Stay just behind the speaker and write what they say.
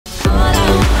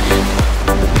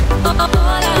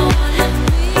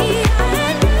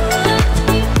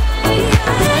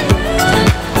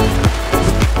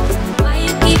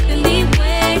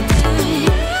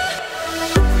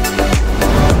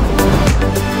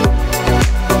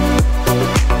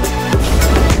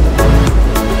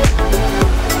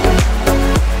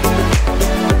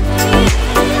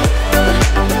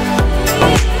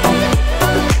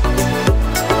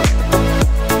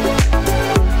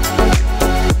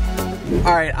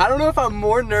All right, I don't know if I'm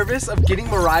more nervous of getting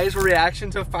Mariah's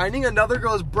reaction to finding another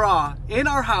girl's bra in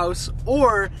our house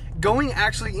or going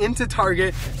actually into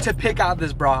Target to pick out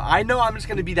this bra. I know I'm just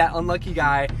gonna be that unlucky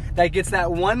guy that gets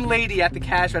that one lady at the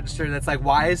cash register that's like,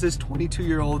 why is this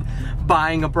 22-year-old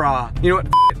buying a bra? You know what?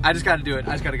 I just gotta do it.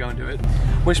 I just gotta go and do it.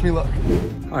 Wish me luck.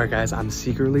 All right, guys, I'm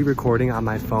secretly recording on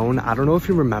my phone. I don't know if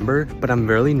you remember, but I'm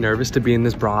really nervous to be in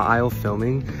this bra aisle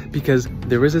filming because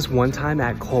there was this one time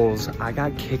at Kohl's, I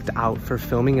got kicked out for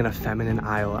filming in a feminine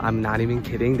aisle. I'm not even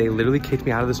kidding. They literally kicked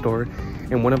me out of the store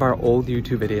in one of our old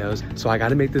YouTube videos. So I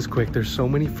gotta make this quick. There's so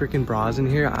many freaking bras in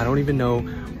here. I don't even know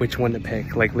which one to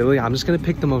pick. Like literally, I'm just gonna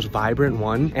pick the most vibrant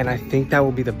one. And I think that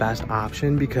will be the best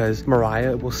option because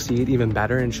Mariah will see it even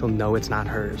better and she'll know it's not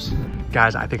hers.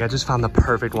 Guys, I think I just found the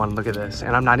perfect one. Look at this.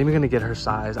 And I'm not even gonna get her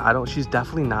size. She's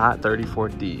definitely not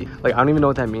 34D. Like, I don't even know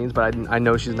what that means, but I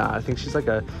know she's not. I think she's like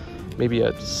maybe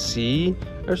a C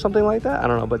or something like that. I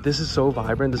don't know, but this is so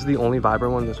vibrant. This is the only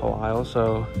vibrant one in this whole aisle.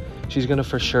 So she's gonna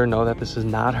for sure know that this is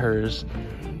not hers.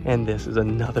 And this is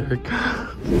another girl.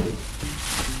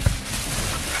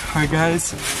 All right,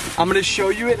 guys, I'm gonna show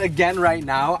you it again right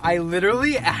now. I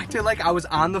literally acted like I was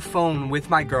on the phone with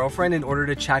my girlfriend in order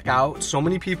to check out. So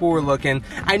many people were looking.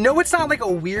 I know it's not like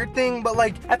a weird thing, but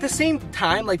like at the same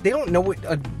time, like they don't know what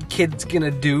a kid's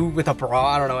gonna do with a bra.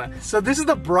 I don't know. So this is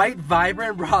the bright,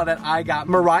 vibrant bra that I got.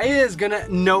 Mariah is gonna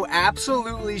know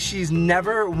absolutely she's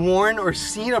never worn or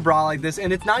seen a bra like this,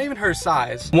 and it's not even her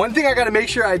size. One thing I gotta make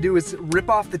sure I do is rip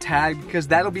off the tag because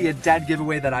that'll be a dead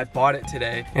giveaway that I bought it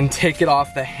today, and take it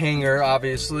off the hanger,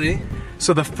 obviously.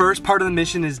 So the first part of the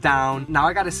mission is down. Now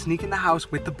I gotta sneak in the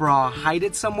house with the bra, hide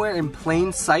it somewhere in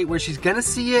plain sight where she's gonna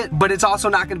see it, but it's also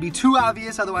not gonna be too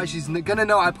obvious, otherwise she's gonna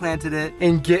know I planted it,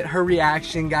 and get her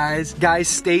reaction, guys. Guys,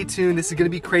 stay tuned. This is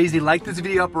gonna be crazy. Like this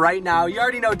video up right now. You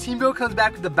already know Team Bill comes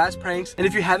back with the best pranks, and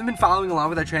if you haven't been following along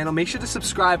with our channel, make sure to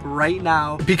subscribe right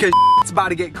now because it's about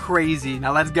to get crazy.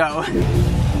 Now let's go.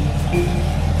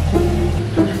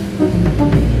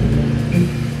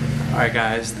 Alright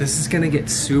guys, this is gonna get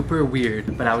super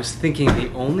weird, but I was thinking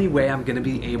the only way I'm gonna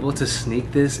be able to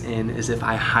sneak this in is if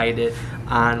I hide it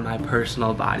on my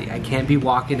personal body. I can't be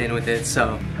walking in with it,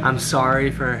 so I'm sorry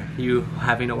for you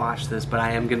having to watch this, but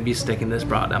I am gonna be sticking this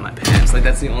bra down my pants. Like,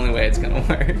 that's the only way it's gonna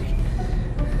work.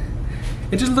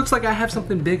 It just looks like I have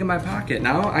something big in my pocket.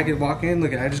 Now I can walk in,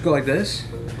 look at, I just go like this.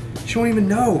 She won't even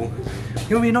know.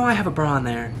 You don't even know I have a bra in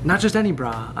there. Not just any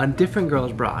bra, a different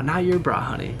girl's bra, not your bra,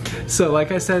 honey. So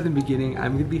like I said at the beginning,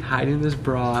 I'm gonna be hiding this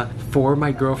bra for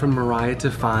my girlfriend Mariah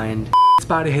to find. It's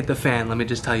about to hit the fan, let me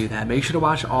just tell you that. Make sure to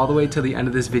watch all the way till the end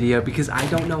of this video because I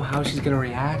don't know how she's gonna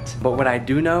react. But what I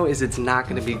do know is it's not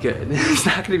gonna be good. It's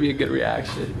not gonna be a good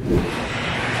reaction.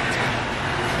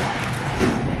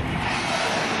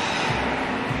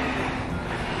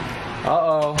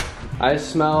 Uh-oh, I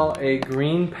smell a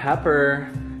green pepper.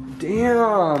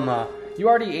 Damn, you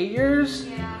already ate yours?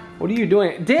 Yeah. What are you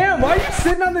doing? Damn, why are you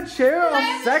sitting on the chair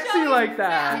all sexy like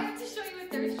that? I have to show you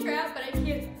a thirst trap, but I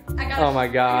can't. I gotta. Oh my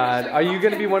god, are you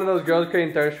gonna be one of those girls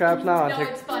creating thirst traps now? No,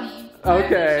 it's funny.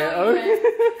 Okay,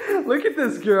 okay. Look at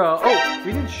this girl. Oh,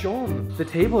 we didn't show them the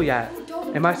table yet. Oh,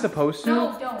 don't. Am I supposed to?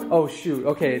 No, don't. Oh shoot,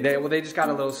 okay, they just got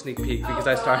a little sneak peek because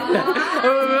I started.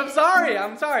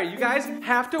 I'm sorry. You guys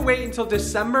have to wait until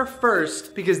December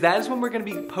 1st because that is when we're gonna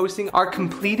be posting our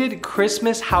completed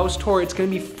Christmas house tour. It's gonna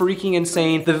be freaking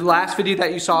insane. The last video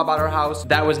that you saw about our house,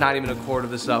 that was not even a quarter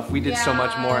of the stuff. We did so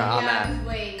much more on that.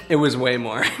 It was way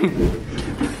more.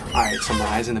 All right, so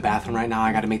Mariah's in the bathroom right now.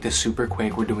 I gotta make this super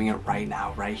quick. We're doing it right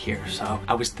now, right here. So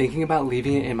I was thinking about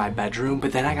leaving it in my bedroom,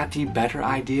 but then I got the better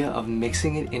idea of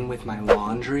mixing it in with my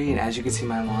laundry. And as you can see,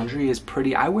 my laundry is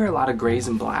pretty. I wear a lot of grays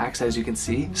and blacks, as you can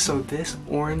see. So this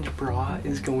orange bra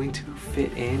is going to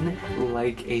fit in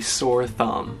like a sore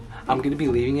thumb. I'm gonna be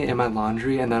leaving it in my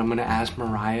laundry and then I'm gonna ask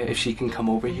Mariah if she can come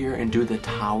over here and do the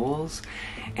towels.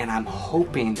 And I'm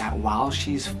hoping that while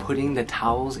she's putting the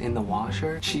towels in the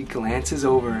washer, she glances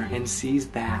over and sees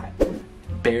that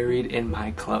buried in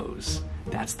my clothes.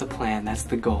 That's the plan, that's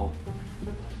the goal.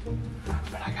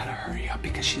 But I gotta hurry up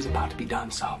because she's about to be done,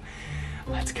 so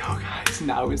let's go guys.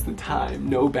 Now is the time,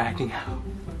 no backing out.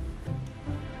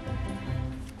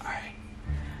 Alright,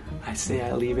 I say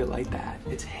I leave it like that.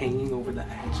 It's hanging over the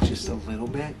edge just a little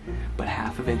bit, but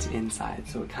half of it's inside,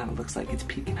 so it kind of looks like it's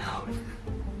peeking out.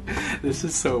 This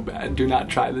is so bad. Do not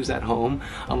try this at home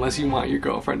unless you want your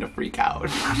girlfriend to freak out.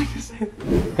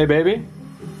 Hey baby.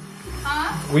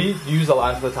 Huh? We used a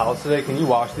lot of the towels today. Can you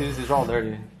wash these? These are all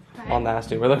dirty. Okay. All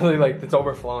nasty. We're literally like, it's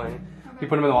overflowing. Okay. You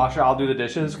put them in the washer, I'll do the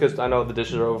dishes because I know the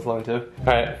dishes are overflowing too.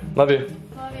 Alright, love you.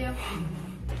 Love you.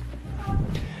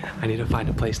 I need to find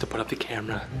a place to put up the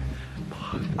camera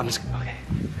I'm just, okay.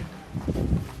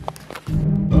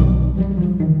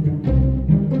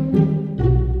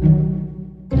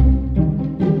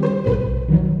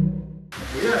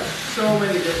 We have so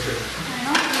many dishes. I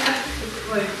know. It's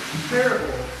like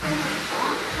terrible.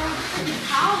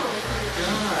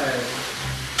 God.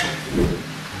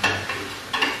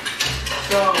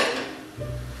 So,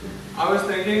 I was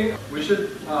thinking we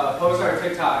should post our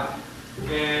TikTok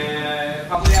and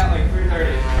probably at like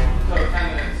 3:30, so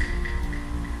 10 minutes.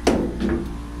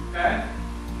 Okay?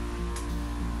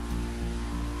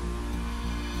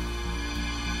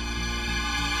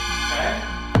 Okay?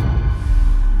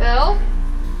 Bill?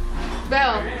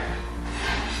 Bill?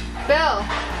 Bill?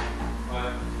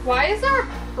 What? Why is there a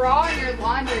bra in your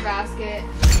laundry basket?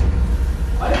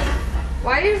 What?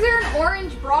 Why is there an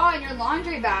orange bra in your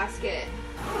laundry basket?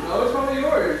 No, it's probably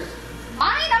yours.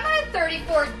 Mine? I'm not a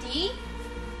 34D.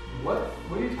 What?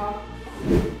 What are you talking?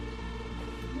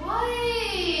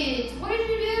 What? What did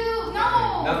you do?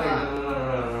 No. Nothing.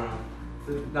 No.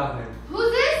 Nothing. Whose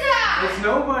is that? It's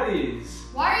nobody's.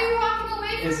 Why are you walking away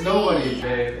from me? It's nobody's,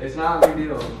 babe. It's not a big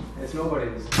deal. It's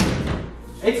nobody's.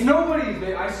 It's nobody's,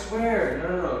 babe. I swear.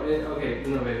 No. Okay,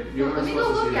 no, babe. You weren't Let me go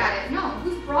supposed to look see at it. No,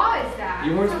 whose bra is that?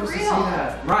 You weren't For supposed to see real.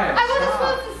 that. Mariah, I wasn't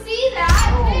stop. supposed to see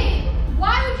that. No. Babe,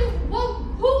 why would you? Well,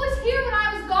 who was here when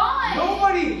I was gone?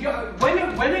 Nobody.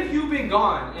 When have you been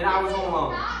gone and I was home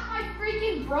alone? Not my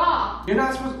freaking bra. You're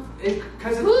not supposed.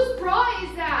 Because Whose bra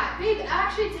is that? Babe,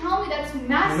 actually tell me that's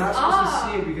messed you're not up. supposed to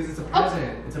see it because it's a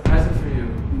present. It's a present for you.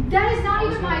 That is not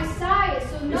even my size.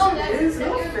 So no, Yes, it is.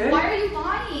 It'll fit. why are you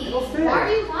lying? It'll fit. Why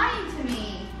are you lying to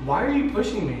me? Why are you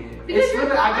pushing me? Because It's you're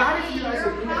literally- lying. I got it for you as a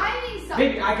You're gift. hiding something.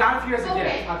 Baby, I got it for you as a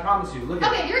Okay. gift. I promise you. Look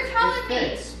at it. Okay, you're telling It me.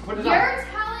 fits. Put it You're on.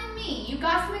 telling me you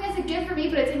got something as a gift for me,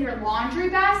 but it's in your laundry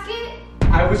basket?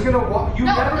 I was gonna walk. You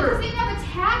No, never. this doesn't even have a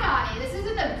tag on it. This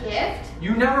isn't a gift.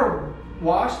 You never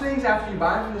wash things after you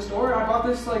buy them from the store. I bought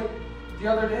this like the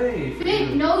other day. for Babe,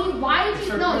 you. no, why did It's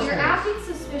you? for No, you're Christmas. acting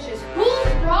suspicious.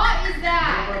 Whose bra is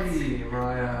that? Nobody,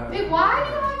 Mariah. Babe, why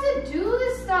do you have to do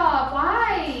this stuff?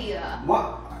 Why?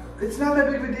 What? It's not that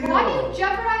big of a deal. Why do you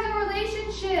jeopardize a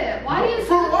relationship? Why do you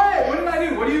For do what? this? What did I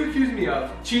do? What do you accuse me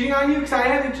of? Cheating on you? Because I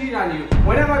haven't cheated on you.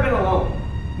 When have I been alone?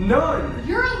 None.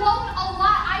 You're alone a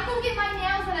lot. I go get my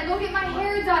nails done. I go get my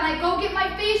hair done. I go get my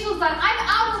facials done. I'm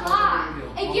out a lot.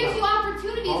 It gives you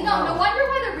opportunities. No wonder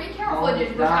why the ring camera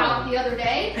footage was out the other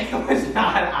day. It was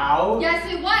not out. Yes,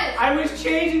 it was. I was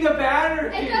changing the battery.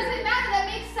 It doesn't matter. That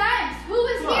makes sense. Who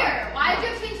was Come on. here? Why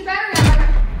did you change the battery on my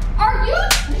car? Are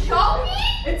you joking?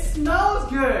 It smells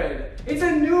good. It's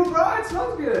a new bra. It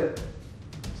smells good.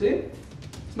 See?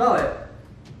 Smell it.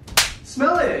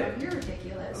 Smell it. You're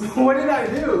ridiculous. What did I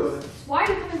do? Why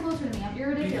are you coming closer to me? You're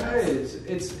ridiculous.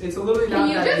 Because it's literally Can not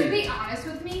you that just deep. be honest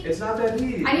with me? It's not that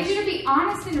deep. I need you to be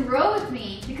honest and real with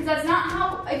me because that's not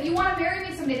how, if you want to marry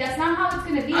me someday, that's not how it's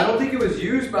going to be. I don't think it was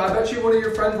used, but I bet you one of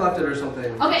your friends left it or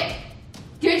something. Okay,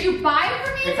 did you buy it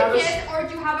for me It as a kinda gift or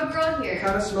did you have a girl It here?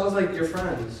 kind of smells like your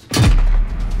friends.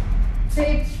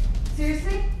 Babe,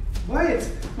 seriously? What?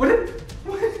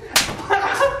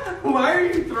 Why are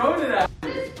you throwing it at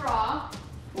me? This bra.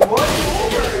 What's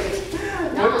over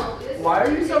it? No, this is Why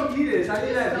are you so heated? It's not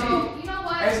even that So, deep. you know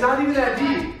what? It's not even You know that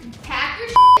what? deep. Pack your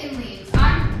shit and leave.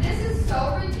 This is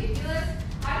so ridiculous.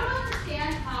 I don't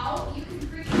understand how you can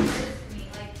freaking do this to me.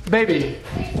 Like, Baby,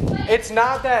 explain. it's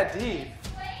not that deep.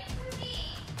 Explain to me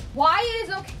why it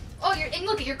is okay. Oh, and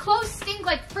look at your clothes stink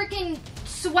like freaking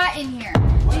sweat in here.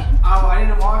 Oh, I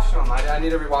didn't wash them. I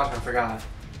need to rewash them. I forgot.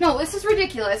 No, this is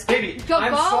ridiculous. Baby,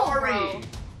 I'm sorry. Bro.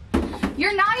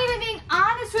 You're not even being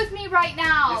honest with me right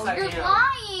now. Yes, I You're am.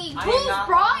 lying. I am Whose not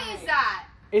bra lying. is that?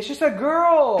 It's just a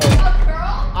girl. A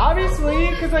girl? Obviously,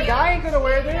 Who is 'cause a guy ain't gonna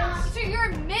wear cheating on- this. So you're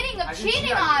admitting I of didn't cheating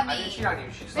cheat on you. I didn't cheat me. on you.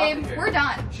 She just left it Babe, here. we're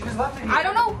done. She just left it here. I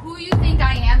don't know who you think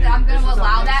I am that I'm This gonna was a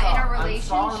allow that mix-up. in a I'm relationship.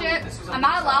 sorry. This was a I'm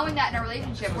not mix-up. allowing that in a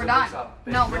relationship. This We're was a done. mix-up.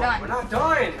 No, we're done. We're not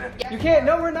done. Yes, You we can't. are.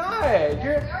 No, we're not. Yes,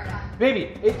 You're, we are done.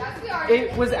 baby. Yes, we are.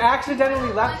 It was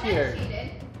accidentally left One that here. cheated.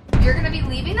 You're gonna be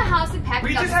leaving the house and packing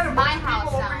We up just had a my bunch of house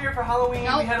people now. over here for Halloween.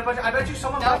 Nope. We had a bunch. I bet you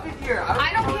someone Nope. left it here.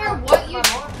 I don't care know what you.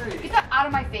 my laundry. Get that out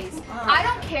of my face. I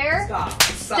don't care. Stop.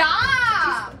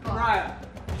 Stop. Mariah,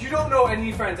 you don't know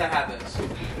any friends that have this.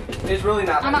 It's really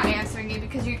not. I'm that not deep. answering you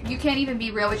because you can't even be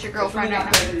real with your It's really girlfriend not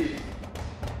right that now. deep.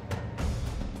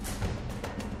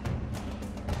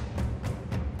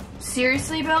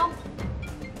 Seriously, Bill?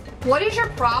 What is your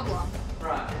problem?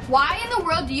 Right. Why in the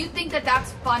world do you think that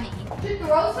that's funny? To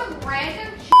throw some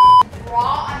random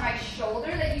bra on my shoulder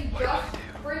that you just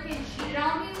freaking cheated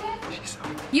on me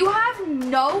with? You have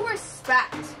no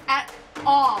respect at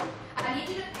all. I need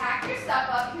you to pack your stuff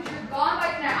up because you're gone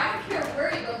by tonight. I don't care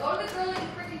where you go. Go to the girl you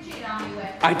freaking cheated on me with.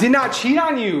 I did not cheat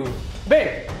on you.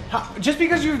 Babe, just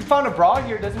because you found a bra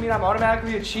here doesn't mean I'm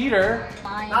automatically a cheater.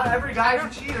 Fine. Not every guy's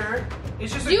a cheater.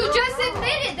 It's just a You girl just girl.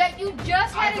 admitted that you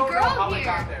just had a girl I don't know how here. it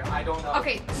got there. I don't know.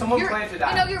 Okay, someone planted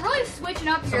that. You know, you're really switching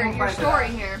up your Someone story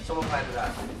that. here. Someone planted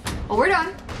that. Well, we're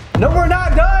done. No, we're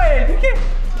not done. You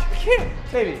can't.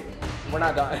 Baby, we're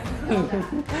not done.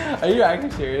 Are you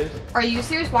actually serious? Are you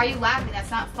serious? Why are you laughing?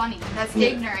 That's not funny. That's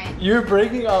ignorant. You're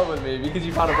breaking up with me because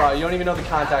you found a bra. You don't even know the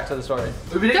context of the story.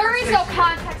 There is no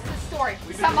context to the story.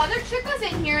 Some other chick was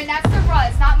in here, and that's the bra.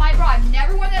 It's not my bra. I've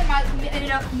never worn that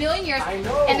in a million years. I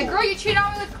know. And the girl you cheated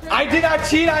on with. I did not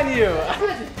cheat on you.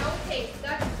 No taste.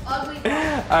 That's ugly. All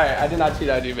right, I did not cheat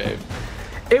on you, babe.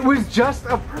 It was just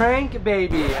a prank,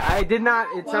 baby. I did not.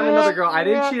 It's not another girl. I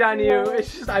didn't cheat on you.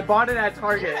 It's just I bought it at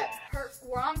Target.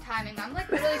 Wrong timing. I'm like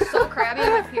really so crabby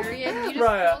on my period. You just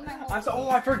killed my whole. Oh,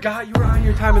 I forgot you were on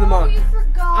your time of the month. You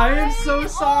forgot. I am so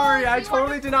sorry. I you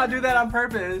totally did not do that on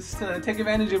purpose to take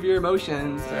advantage of your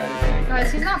emotions or anything.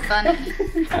 Guys, he's not funny.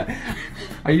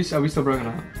 Are we still breaking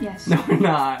up? Yes. No, we're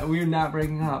not. We're not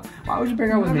breaking up. Why would you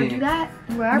break up with me? Do that?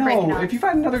 We are breaking up. No, if you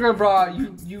find another girl bra,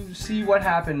 you see what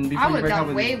happened before I you would break have up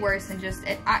done with way me. worse than just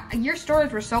it. Your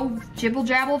stories were so jibble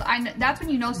jabbled. That's when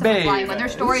you know someone's lying, when their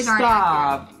stories aren't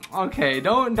accurate. Stop. Okay,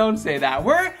 don't say that.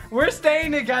 We're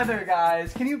staying together,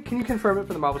 guys. Can you confirm it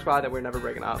for the marble squad that we're never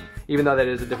breaking up, even though that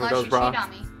is a different girl's bra? Unless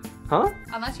you cheat on me. Huh?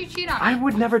 Unless you cheat on me. I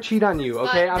would never cheat on you.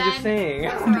 Okay, But I'm just saying.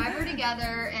 We're forever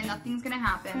together, and nothing's gonna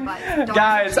happen. But don't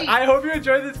Guys, cheat. I hope you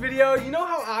enjoyed this video. You know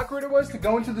how awkward it was to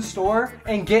go into the store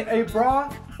and get a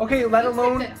bra? Okay, let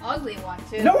alone. You picked an ugly one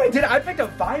too. No, I didn't. I picked a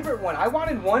vibrant one. I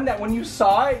wanted one that when you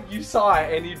saw it,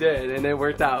 and you did, and it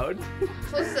worked out.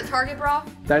 So this is a Target bra?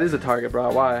 That is a Target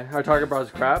bra. Why? Our Target bra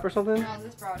is crap or something? No,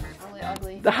 this bra is really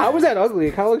ugly. How is that ugly?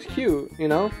 It kind of looks cute, you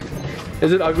know?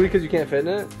 Is it ugly because you can't fit in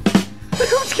it?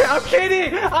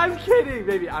 I'm kidding,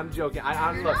 baby. I'm joking.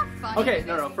 I'm look. not funny, Okay,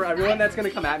 no. For everyone that's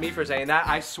gonna come at me for saying that,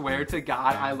 I swear to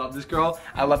God, I love this girl.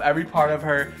 I love every part of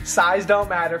her. Size don't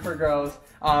matter for girls.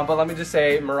 But let me just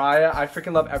say, Mariah, I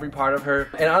freaking love every part of her.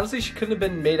 And honestly, she couldn't have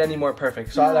been made any more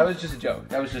perfect. So that was just a joke.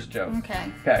 That was just a joke.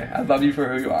 Okay. Okay, I love you for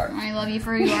who you are. I love you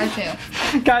for who you are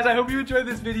too. Guys, I hope you enjoyed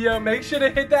this video. Make sure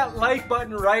to hit that like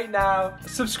button right now.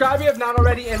 Subscribe if you have not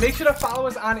already, and make sure to follow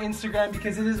us on Instagram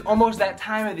because it is almost that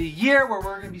time of the year where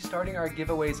we're gonna be starting our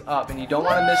giveaways up, and you don't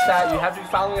wanna miss that. You have to be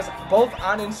following us both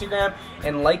on Instagram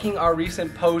and liking our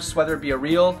recent posts, whether it be a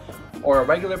reel or a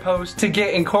regular post, to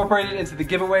get incorporated into the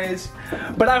giveaways.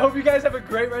 But I hope you guys have a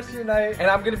great rest of your night, and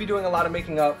I'm gonna be doing a lot of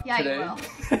making up today. You will.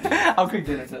 I'll cook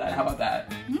dinner tonight, how about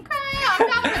that? Okay, I'm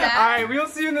down for that. Alright, we will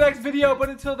see you in the next video, but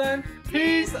until then,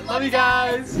 peace, love you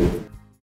guys.